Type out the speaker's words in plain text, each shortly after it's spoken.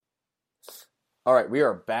All right, we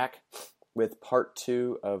are back with part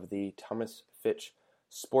two of the Thomas Fitch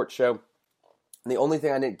Sports Show. And the only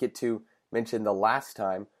thing I didn't get to mention the last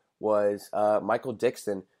time was Michael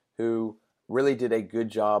Dickson, who really did a good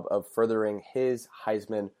job of furthering his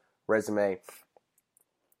Heisman resume.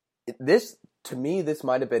 To me, this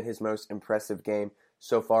might have been his most impressive game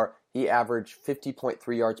so far. He averaged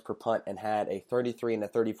 50.3 yards per punt and had a 33 and a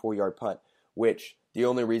 34-yard punt, which the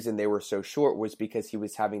only reason they were so short was because he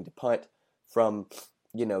was having to punt from,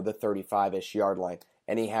 the 35-ish yard line.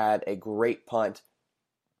 And he had a great punt.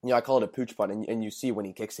 I call it a pooch punt, and you see when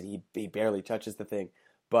he kicks it, he barely touches the thing.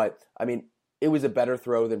 But, it was a better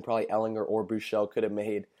throw than probably Ellinger or Buechele could have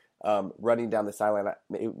made running down the sideline.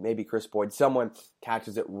 Maybe Chris Boyd. Someone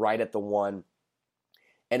catches it right at the one.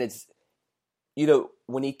 And it's,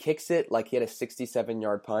 when he kicks it, like he had a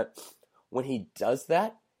 67-yard punt, when he does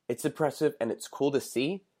that, it's impressive and it's cool to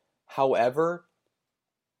see. However,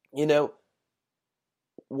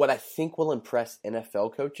 what I think will impress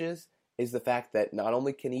NFL coaches is the fact that not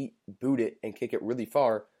only can he boot it and kick it really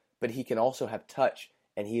far, but he can also have touch,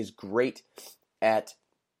 and he is great at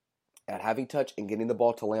having touch and getting the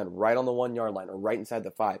ball to land right on the 1 yard line or right inside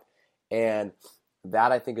the 5. And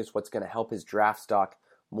that, I think, is what's going to help his draft stock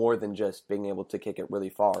more than just being able to kick it really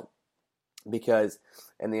far. Because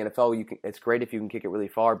in the NFL, it's great if you can kick it really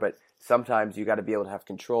far, but sometimes you got to be able to have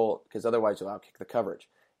control, because otherwise you'll outkick the coverage.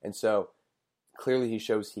 And so clearly he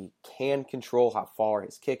shows he can control how far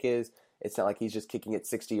his kick is. It's not like he's just kicking it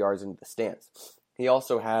 60 yards into the stands. He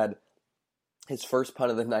also had his first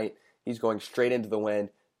punt of the night. He's going straight into the wind,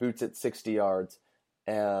 boots at 60 yards.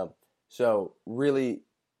 So really,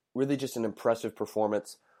 really just an impressive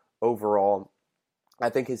performance overall. I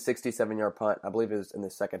think his 67-yard punt, I believe it was in the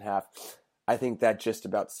second half, I think that just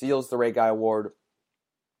about seals the Ray Guy Award,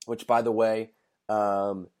 which, by the way,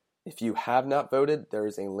 if you have not voted, there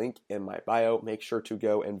is a link in my bio. Make sure to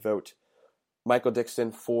go and vote Michael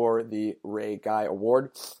Dickson for the Ray Guy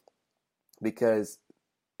Award, because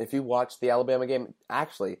if you watch the Alabama game,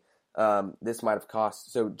 actually, this might have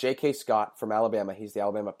cost. So J.K. Scott from Alabama, he's the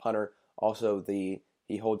Alabama punter. Also,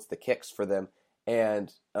 he holds the kicks for them.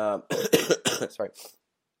 And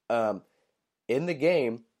in the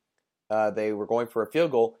game, they were going for a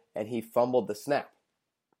field goal, and he fumbled the snap.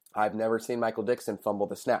 I've never seen Michael Dickson fumble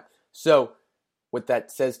the snap. So what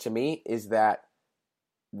that says to me is that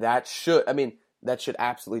should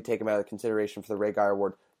absolutely take him out of consideration for the Ray Guy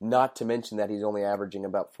Award, not to mention that he's only averaging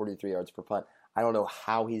about 43 yards per punt. I don't know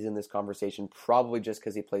how he's in this conversation, probably just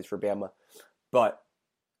because he plays for Bama. But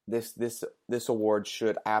this award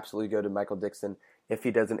should absolutely go to Michael Dickson. If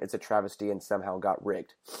he doesn't, it's a travesty and somehow got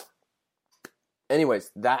rigged.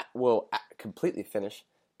 Anyways, that will completely finish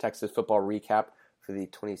Texas football recap for the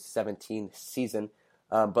 2017 season.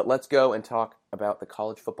 But let's go and talk about the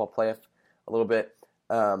college football playoff a little bit,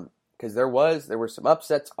 because there were some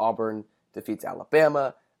upsets. Auburn defeats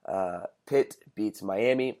Alabama. Pitt beats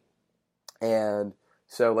Miami. And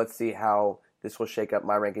so let's see how this will shake up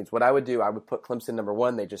my rankings. What I would do, I would put Clemson number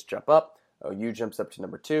 1. They just jump up. OU jumps up to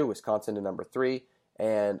number 2. Wisconsin to number 3.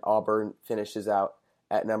 And Auburn finishes out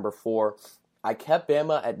at number 4. I kept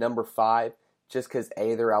Bama at number 5 just because,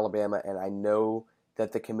 A, they're Alabama, and I know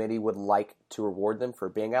that the committee would like to reward them for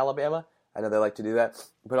being Alabama. I know they like to do that.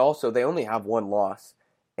 But also, they only have one loss.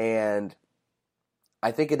 And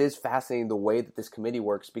I think it is fascinating the way that this committee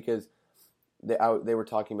works, because they were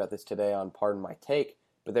talking about this today on Pardon My Take,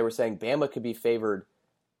 but they were saying Bama could be favored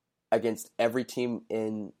against every team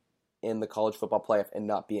in the college football playoff and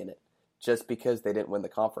not be in it, just because they didn't win the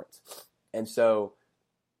conference. And so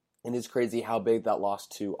it is crazy how big that loss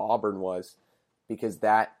to Auburn was, because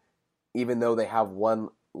that, even though they have one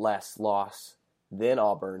less loss than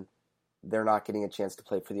Auburn, they're not getting a chance to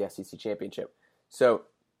play for the SEC championship. So,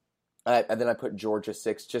 and then I put Georgia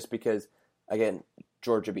 6, just because, again,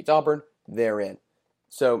 Georgia beats Auburn, they're in.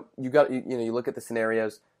 So you look at the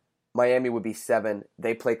scenarios. Miami would be 7.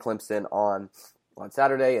 They play Clemson on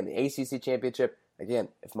Saturday in the ACC championship. Again,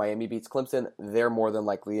 if Miami beats Clemson, they're more than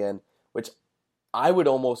likely in, which I would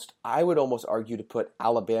almost argue to put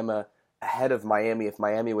Alabama ahead of Miami if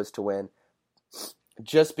Miami was to win,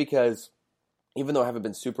 just because even though I haven't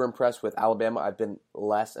been super impressed with Alabama, I've been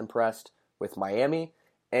less impressed with Miami,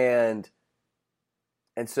 and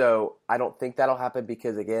so I don't think that'll happen,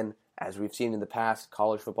 because, again, as we've seen in the past,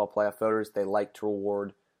 college football playoff voters, they like to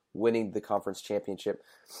reward winning the conference championship.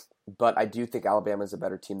 But I do think Alabama is a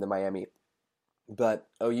better team than Miami. But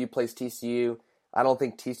OU plays TCU. I don't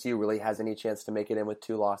think TCU really has any chance to make it in with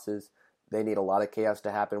 2 losses. They need a lot of chaos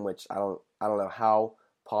to happen, which I don't know how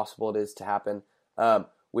possible it is to happen.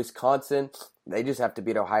 Wisconsin, they just have to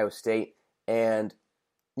beat Ohio State. And,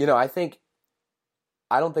 I think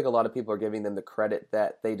I don't think a lot of people are giving them the credit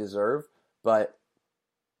that they deserve, but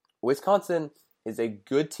Wisconsin is a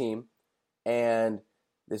good team, and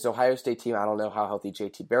this Ohio State team, I don't know how healthy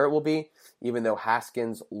JT Barrett will be, even though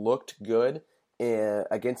Haskins looked good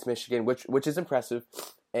against Michigan, which is impressive,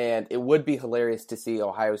 and it would be hilarious to see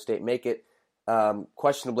Ohio State make it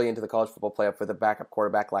questionably into the college football playoff with a backup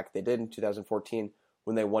quarterback like they did in 2014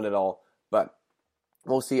 when they won it all. But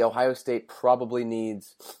we'll see. Ohio State probably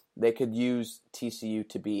they could use TCU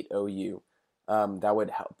to beat OU. That would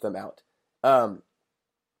help them out.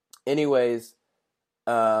 Anyways,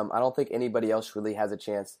 I don't think anybody else really has a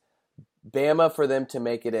chance. Bama, for them to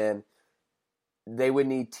make it in, they would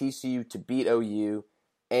need TCU to beat OU,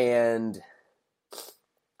 and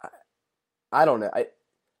I don't know.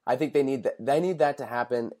 I think they need that. They need that to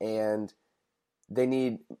happen, and they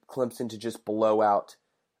need Clemson to just blow out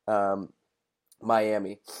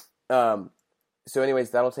Miami. So, anyways,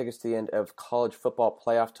 that'll take us to the end of college football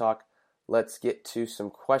playoff talk. Let's get to some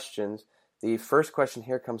questions. The first question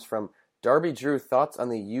here comes from Darby Drew. Thoughts on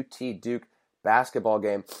the UT Duke basketball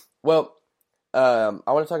game? Well, I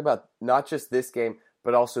want to talk about not just this game,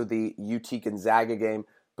 but also the UT Gonzaga game.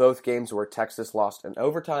 Both games where Texas lost in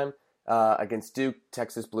overtime. Against Duke,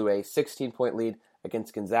 Texas blew a 16-point lead.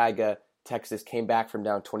 Against Gonzaga, Texas came back from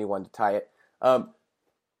down 21 to tie it.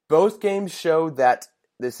 Both games show that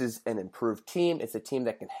this is an improved team. It's a team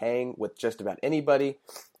that can hang with just about anybody.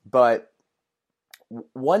 But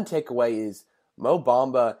one takeaway is Mo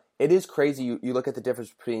Bamba. It is crazy. You look at the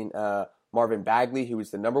difference between Marvin Bagley, who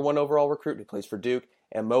was the number 1 overall recruit who plays for Duke,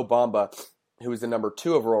 and Mo Bamba, who was the number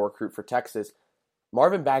 2 overall recruit for Texas.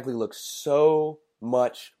 Marvin Bagley looks so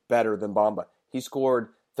much better than Bamba. He scored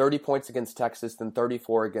 30 points against Texas, then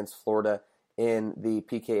 34 against Florida in the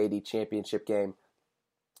PK80 championship game.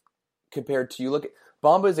 Compared to, you look at,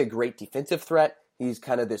 Bamba is a great defensive threat. He's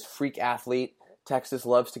kind of this freak athlete. Texas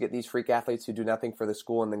loves to get these freak athletes who do nothing for the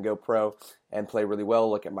school and then go pro and play really well.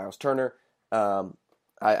 Look at Miles Turner.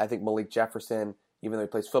 I think Malik Jefferson, even though he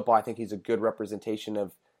plays football, I think he's a good representation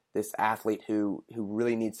of this athlete who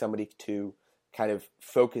really needs somebody to kind of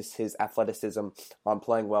focus his athleticism on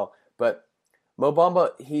playing well. But Mo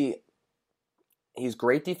Bamba, he's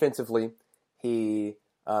great defensively.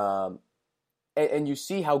 And you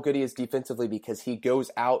see how good he is defensively because he goes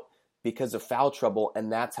out because of foul trouble,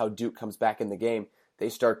 and that's how Duke comes back in the game. They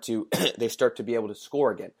start to be able to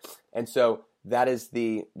score again, and so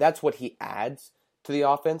that's what he adds to the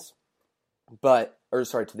offense, to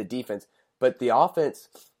the defense. But the offense,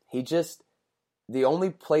 the only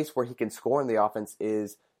place where he can score in the offense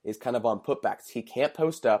is kind of on putbacks. He can't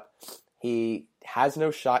post up. He has no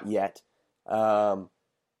shot yet.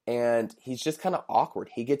 And he's just kind of awkward.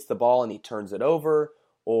 He gets the ball and he turns it over,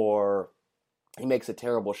 or he makes a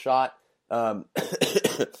terrible shot. The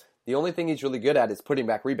only thing he's really good at is putting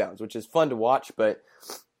back rebounds, which is fun to watch. But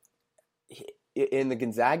in the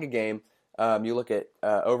Gonzaga game, you look at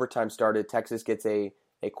overtime started. Texas gets a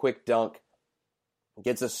quick dunk,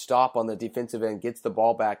 gets a stop on the defensive end, gets the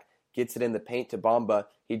ball back, gets it in the paint to Bamba.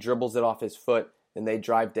 He dribbles it off his foot, and they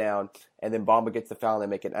drive down. And then Bamba gets the foul, and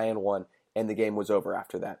they make an and one. And the game was over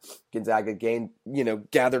after that. Gonzaga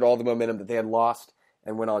gathered all the momentum that they had lost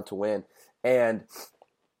and went on to win. And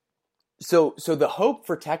so the hope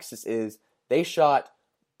for Texas is they shot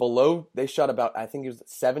about, I think it was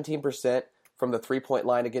 17% from the 3-point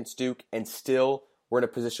line against Duke, and still were in a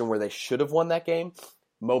position where they should have won that game.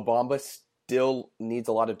 Mo Bamba still needs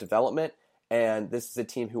a lot of development, and this is a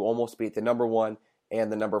team who almost beat the number 1 and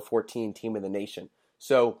the number 14 team in the nation.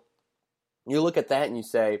 So you look at that and you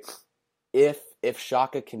say, if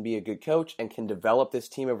Shaka can be a good coach and can develop this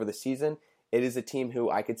team over the season, it is a team who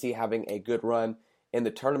I could see having a good run in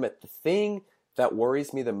the tournament. The thing that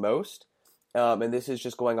worries me the most, and this is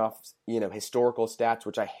just going off historical stats,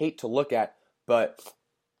 which I hate to look at, but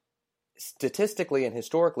statistically and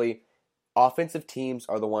historically, offensive teams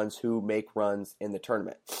are the ones who make runs in the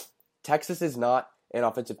tournament. Texas is not an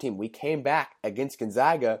offensive team. We came back against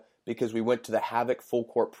Gonzaga because we went to the Havoc full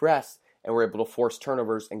court press and we're able to force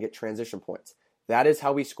turnovers and get transition points. That is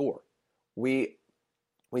how we score. We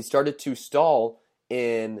started to stall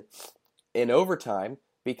in overtime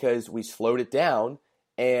because we slowed it down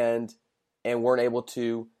and weren't able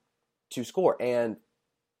to score. And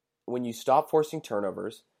when you stop forcing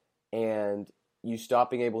turnovers and you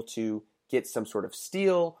stop being able to get some sort of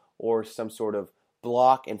steal or some sort of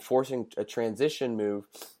block and forcing a transition move,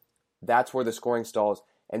 that's where the scoring stalls.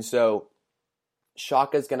 And so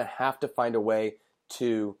Shaka's going to have to find a way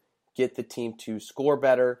to get the team to score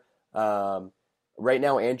better. Right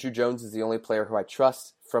now, Andrew Jones is the only player who I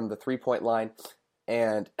trust from the 3-point line,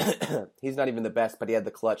 and he's not even the best, but he had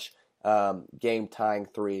the clutch game tying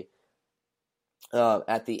three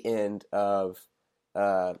at the end of,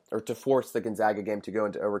 or to force the Gonzaga game to go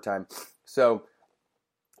into overtime. So,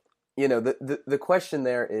 the question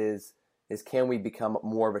there is can we become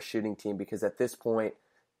more of a shooting team? Because at this point,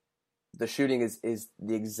 the shooting is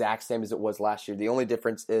the exact same as it was last year. The only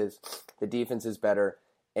difference is the defense is better,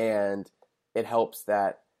 and it helps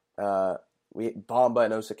that Bamba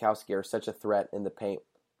and Osikowski are such a threat in the paint,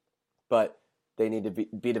 but they need to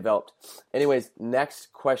be developed. Anyways,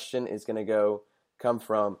 next question is going to come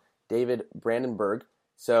from David Brandenburg.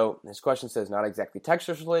 So his question says, not exactly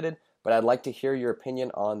Texas related, but I'd like to hear your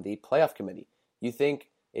opinion on the playoff committee. You think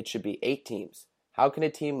it should be 8 teams? How can a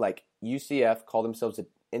team like UCF call themselves an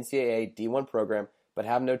NCAA D1 program but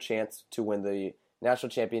have no chance to win the national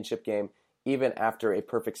championship game even after a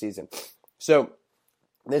perfect season? So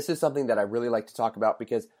this is something that I really like to talk about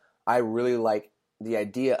because I really like the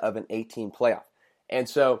idea of an 8-team playoff. And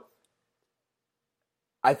so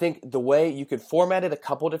I think the way you could format it a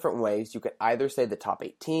couple different ways. You could either say the top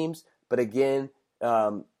 8 teams, but again,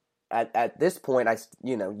 at this point,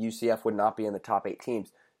 UCF would not be in the top 8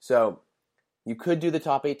 teams. So you could do the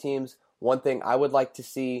top 8 teams. One thing I would like to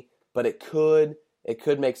see, but it could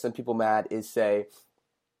make some people mad, is say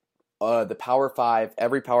the Power 5,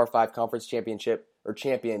 every Power 5 conference championship or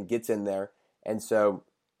champion gets in there. And so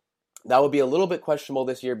that would be a little bit questionable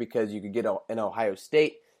this year because you could get an Ohio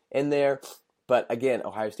State in there. But again,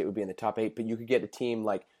 Ohio State would be in the top 8, but you could get a team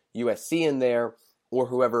like USC in there or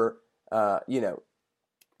whoever,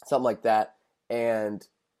 something like that. And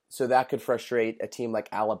so that could frustrate a team like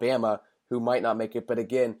Alabama who might not make it. But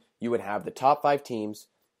again, you would have the top 5 teams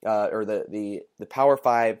or the Power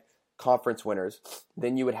 5 conference winners.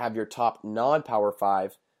 Then you would have your top non-Power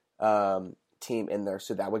 5 team in there.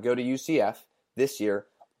 So that would go to UCF this year.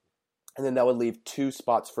 And then that would leave 2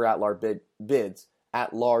 spots for at-large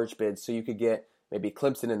bids. So you could get maybe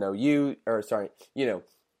Clemson and OU,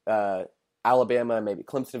 Alabama, maybe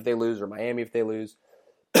Clemson if they lose, or Miami if they lose.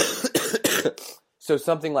 So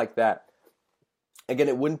something like that. Again,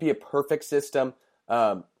 it wouldn't be a perfect system.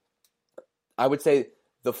 I would say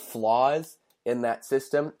the flaws in that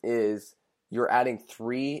system is you're adding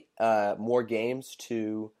 3 more games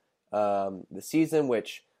to the season,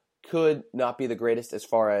 which could not be the greatest as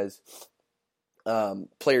far as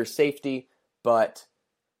player safety. But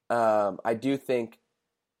I do think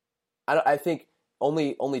I think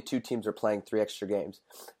only 2 teams are playing 3 extra games.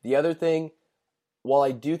 The other thing, while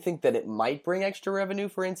I do think that it might bring extra revenue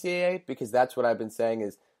for NCAA, because that's what I've been saying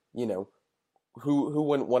is, who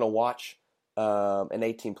wouldn't want to watch an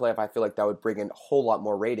 18 playoff? I feel like that would bring in a whole lot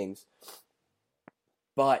more ratings.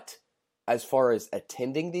 But as far as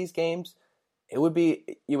attending these games, it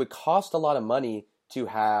would cost a lot of money to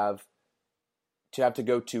have to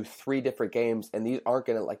go to 3 different games, and these aren't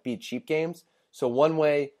going to be cheap games. So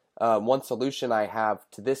one solution I have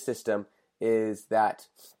to this system is that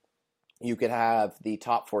you could have the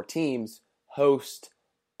top 4 teams host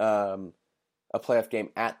a playoff game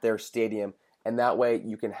at their stadium, and that way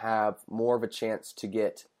you can have more of a chance to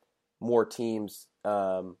get more teams,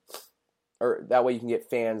 or that way you can get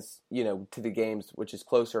fans, to the games, which is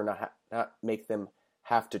closer, and not make them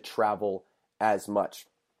have to travel as much.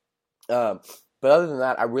 But other than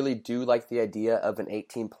that, I really do like the idea of an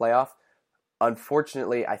 8-team playoff.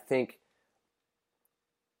 Unfortunately, I think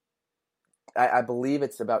I believe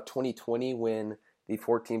it's about 2020 when the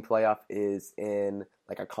 14 playoff is in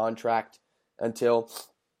a contract until.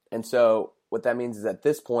 And so what that means is at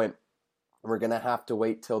this point, we're going to have to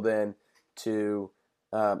wait till then to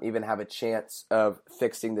even have a chance of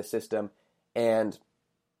fixing the system. And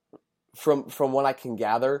from what I can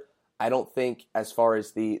gather, I don't think, as far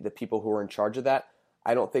as the people who are in charge of that,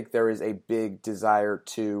 I don't think there is a big desire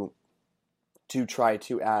to try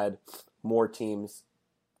to add more teams.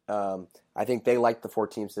 I think they like the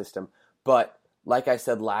 4-team system. But like I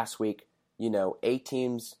said last week, 8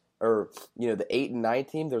 teams, or the 8 and 9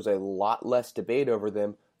 team, there's a lot less debate over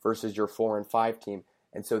them versus your 4 and 5 team.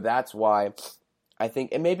 And so that's why I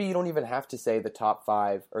think, and maybe you don't even have to say the top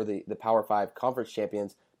 5 or the Power 5 conference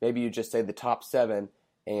champions. Maybe you just say the top 7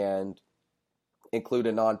 and include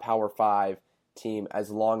a non-Power 5 team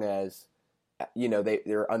as long as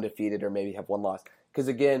they're undefeated or maybe have 1 loss. Because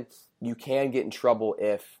again, you can get in trouble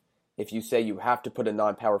if you say you have to put a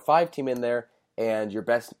non-Power 5 team in there and your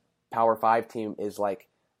best Power 5 team is like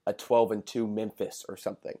a 12-2 Memphis or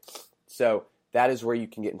something. So that is where you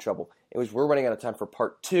can get in trouble. We're running out of time for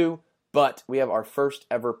part 2, but we have our first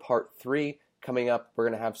ever part 3 coming up. We're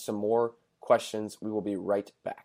going to have some more questions. We will be right back.